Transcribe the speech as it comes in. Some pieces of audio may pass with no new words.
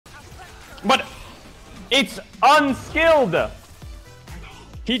But it's unskilled.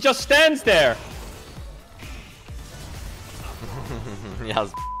 He just stands there.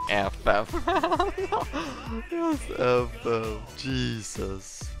 Yes, FF. Yes, FF.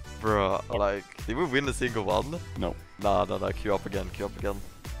 Jesus. Bro, like, did we win a single one? No. No, queue up again,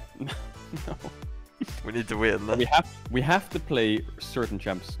 No. We need to win. We have to play certain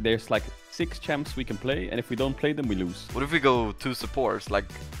champs. There's like 6 champs we can play, and if we don't play them, we lose. What if we go 2 supports, like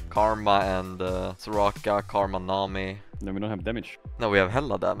Karma and Soraka, Karma, Nami? Then we don't have damage. No, we have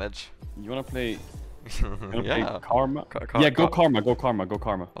hella damage. You wanna play? Yeah. Play Karma? Yeah, go Karma.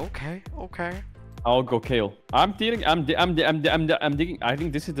 Okay. I'll go Kale. I'm digging. I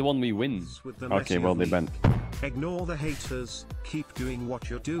think this is the one we win. Okay, well they banned. Ignore the haters. Keep doing what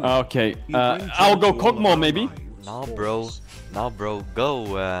you're doing. Okay, I'll go Kog'Maw maybe. Nah, bro.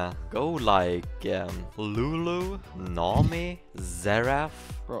 Go like Lulu, Nami, Xerath.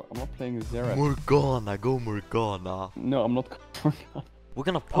 Bro, I'm not playing Xerath. Morgana, go Morgana. No, I'm not. We're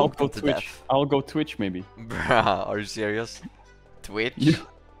gonna I'll poke go them to Twitch. death. I'll go Twitch maybe. Bruh, are you serious? Twitch?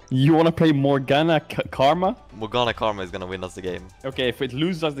 You wanna play Morgana Karma? Morgana Karma is gonna win us the game. Okay, if it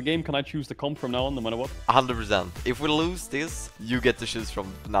loses us the game, can I choose the comp from now on, no matter what? 100%. If we lose this, you get to choose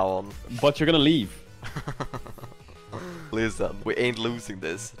from now on. But you're gonna leave. Listen, we ain't losing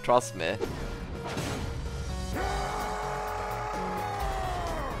this. Trust me.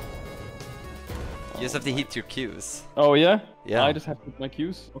 You just have to hit your Qs. Oh yeah? Yeah. I just have to hit my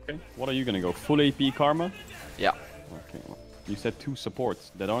Qs? Okay. What are you gonna go? Full AP Karma? Yeah. Okay. Well, you said 2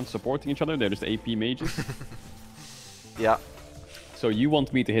 supports that aren't supporting each other, they're just AP mages. Yeah. So you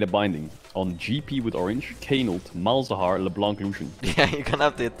want me to hit a binding on GP with Orange, Kanult, Malzahar, LeBlanc, Lucian. Yeah, you're gonna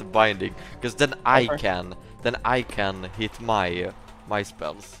have to hit the binding, because then I can hit my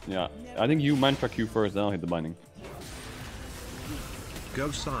spells. Yeah, I think you mantra Q first, then I'll hit the binding. Go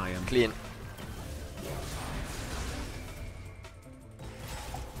Sion. Clean.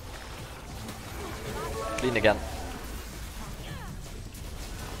 Clean again.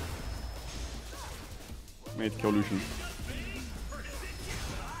 Made kill Lucian.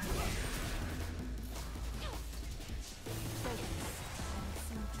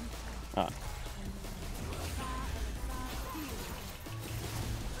 Ah.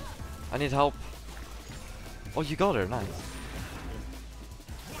 I need help. Oh, you got her, nice.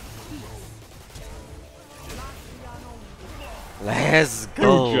 Let's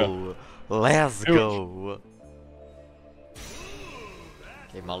go! Let's go!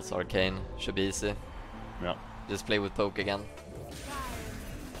 Okay, Mal's Arcane. Should be easy. Yeah. Just play with poke again.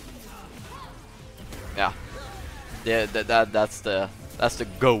 Yeah. Yeah, that's the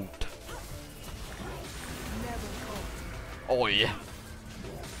goat. Oh yeah.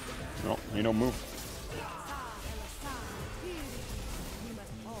 No, you don't move.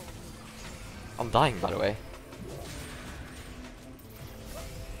 I'm dying, by the way.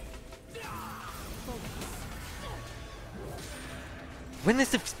 When is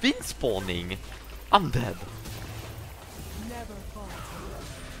the spin spawning? I'm dead.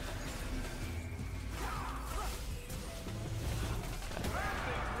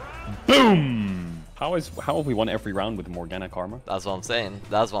 Boom! How have we won every round with Morgana Karma? That's what I'm saying.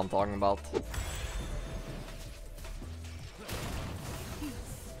 That's what I'm talking about.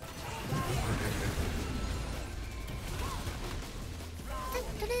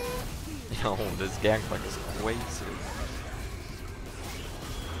 Yo, this gangplank is crazy.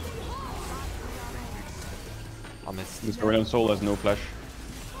 I missed. This Guardian Soul has no flash.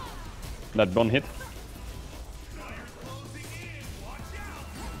 That one hit.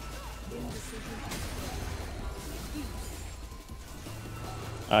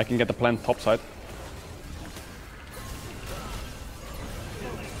 I can get the plant top side.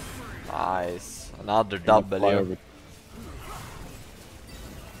 Nice. Another W.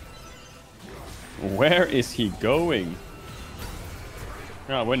 Where is he going?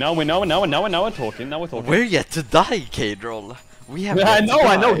 Yeah, now we're talking. We're yet to die, K-Droll. We have.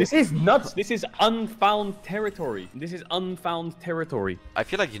 I know. This is nuts. This is unfound territory. I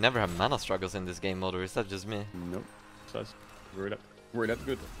feel like you never have mana struggles in this game mode, or is that just me? Nope. We're that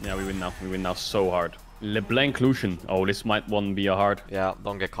good. Yeah, we win now. We win now so hard. LeBlanc Lucian. Oh, this might one be a hard. Yeah,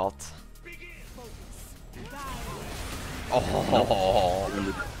 don't get caught. Oh,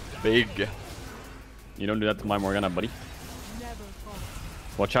 no. Big. You don't do that to my Morgana, buddy.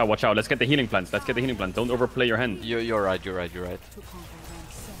 Watch out, watch out. Let's get the healing plants. Don't overplay your hand. You're right.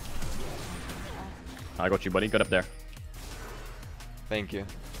 I got you, buddy. Get up there. Thank you.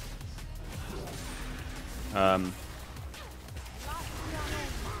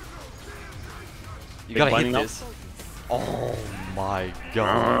 You gotta hit this. Oh my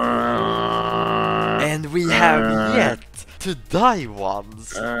god. And we have yet to die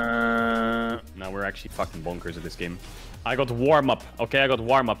once. Now we're actually fucking bonkers at this game. I got warm up. Okay, I got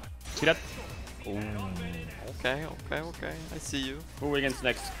warm up. See that? Ooh. Okay. I see you. Who are we against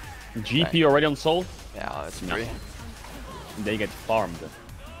next? GP already on Soul? Yeah, it's No. free. They get farmed.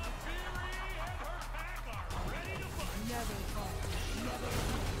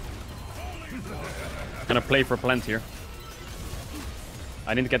 Gonna play for plant here.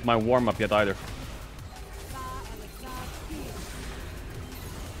 I didn't get my warm up yet either.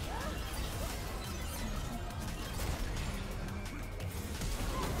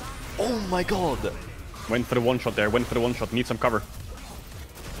 Oh my god. Went for the one shot there. Went for the one shot. Need some cover.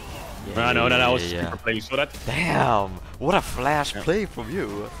 No. Super play. You saw that? Damn. What a flash play from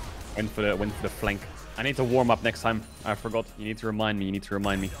you. Went for the flank. I need to warm up next time. I forgot. You need to remind me.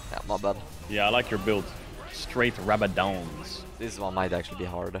 Yeah, my bad. Yeah, I like your build. Straight rabbit downs. This one might actually be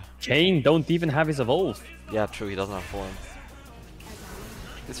hard. Kane don't even have his evolve. Yeah, true. He doesn't have form.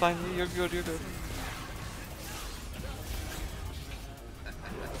 It's fine. You're good.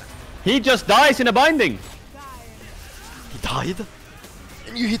 He just dies in a binding. He died?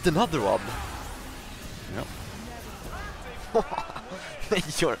 And you hit another one. Yep.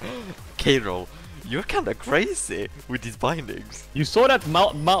 You're... K-Roll, you're kinda crazy with these bindings. You saw that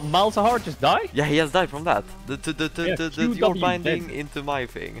Malzahar just die? Yeah, he has died from that. The your QW binding dead. into my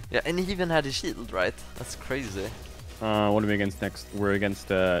thing. Yeah, and he even had a shield, right? That's crazy. What are we against next? We're against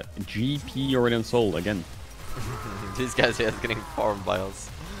GP Orient Soul again. These guys here is getting farmed by us.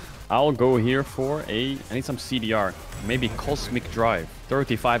 I'll go here for I need some CDR. Maybe Cosmic Drive.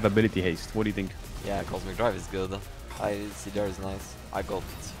 35 ability haste. What do you think? Yeah, Cosmic Drive is good. CDR is nice. I got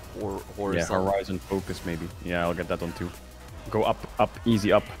Horizon. Yeah, Horizon Focus maybe. Yeah, I'll get that one too. Go up,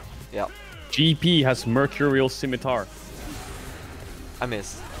 easy up. Yeah. GP has Mercurial Scimitar. I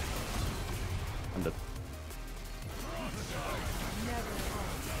missed. I'm dead.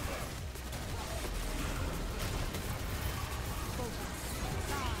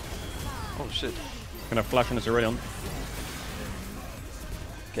 Oh shit. Gonna flash on his Aurelion.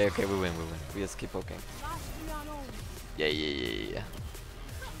 Okay, we win. We just keep poking. Yeah.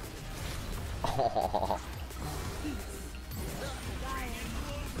 Oh.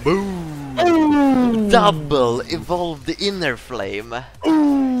 Boom! Ooh! Double evolve the inner flame.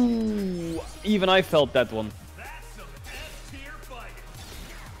 Ooh! Even I felt that one.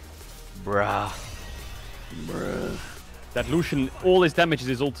 Bruh. That Lucian, all his damage is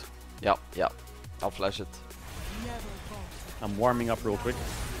his ult. Yeah. I'll flash it. I'm warming up real quick.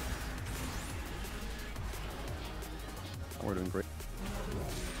 Oh, we're doing great.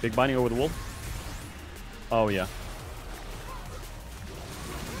 Big binding over the wall. Oh yeah.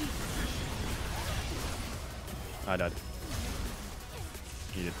 I died.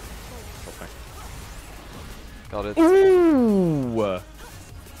 Eat it. Okay. Got it. Ooh!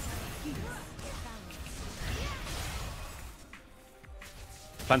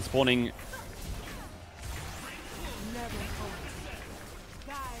 Plant spawning.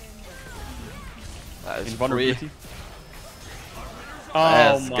 That is free. Invulnerability.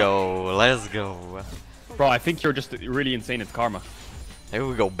 Oh, Let's go. Bro, I think you're just really insane at karma. Here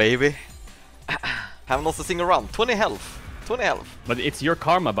we go, baby. Haven't lost a single round. 20 health. But it's your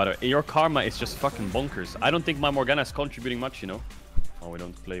karma, by the way. Your karma is just fucking bonkers. I don't think my Morgana is contributing much, you know? Oh, we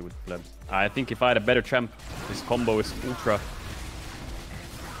don't play with plebs. I think if I had a better champ, this combo is ultra.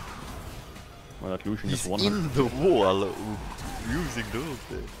 Well, that Lucian He's just won. in the wall using the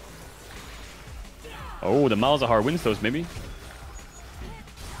ulti. Oh, the Malzahar wins those, maybe?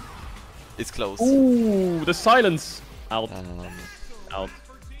 It's close. Ooh, the silence! Out. Maybe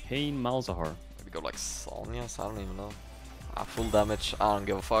Kane Malzahar. go like Sonya's, I don't even know. Full damage, I don't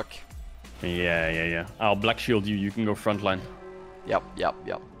give a fuck. Yeah. I'll black shield you, you can go frontline. Yep.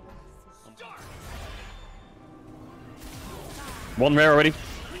 One rare already.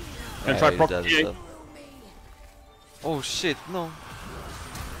 Gonna try he's proc dead, TA. he's dead. Oh shit, no.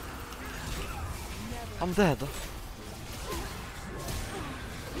 I'm dead.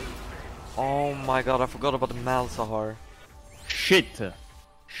 Oh my god, I forgot about the Malzahar. Shit.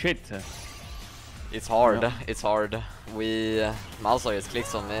 It's hard, Yeah. it's hard. Malzahar just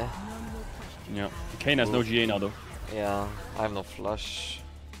clicks on me. Yeah. Kane has no GA now though. Yeah, I have no flush.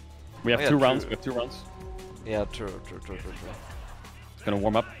 We have Oh, yeah, two true. rounds. We have 2 rounds. Yeah, true. It's gonna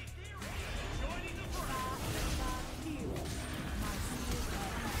warm up.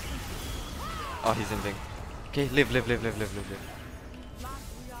 Oh, he's in thing. Okay, live.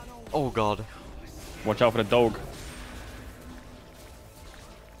 Oh god. Watch out for the dog.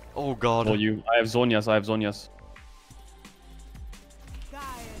 Oh god. Well, I have Zonias.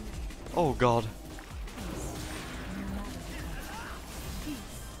 Oh god.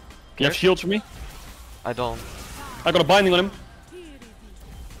 Can you have shields for me? I don't. I got a binding on him.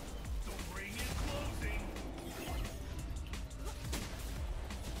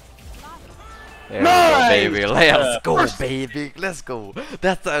 There Nice! we go, baby. Let's go, baby. Let's go.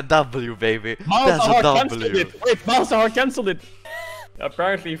 That's a W, baby. That's a Cancelled W. it. Wait, Malzahar cancelled it.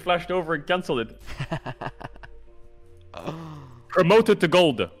 Apparently he flashed over and cancelled it. Promoted to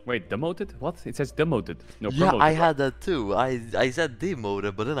gold. Wait, demoted? What? It says demoted. No, Yeah, promoted. I had that too. I said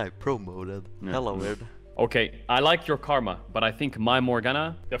demoted, but then I promoted. Yeah. Hella weird. Okay, I like your karma, but I think my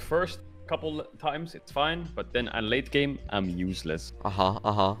Morgana, the first couple times it's fine, but then at late game, I'm useless.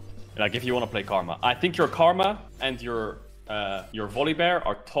 Like if you want to play karma. I think your karma and your volley bear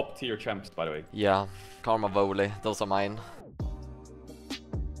are top tier champs, by the way. Yeah, karma volley. Those are mine.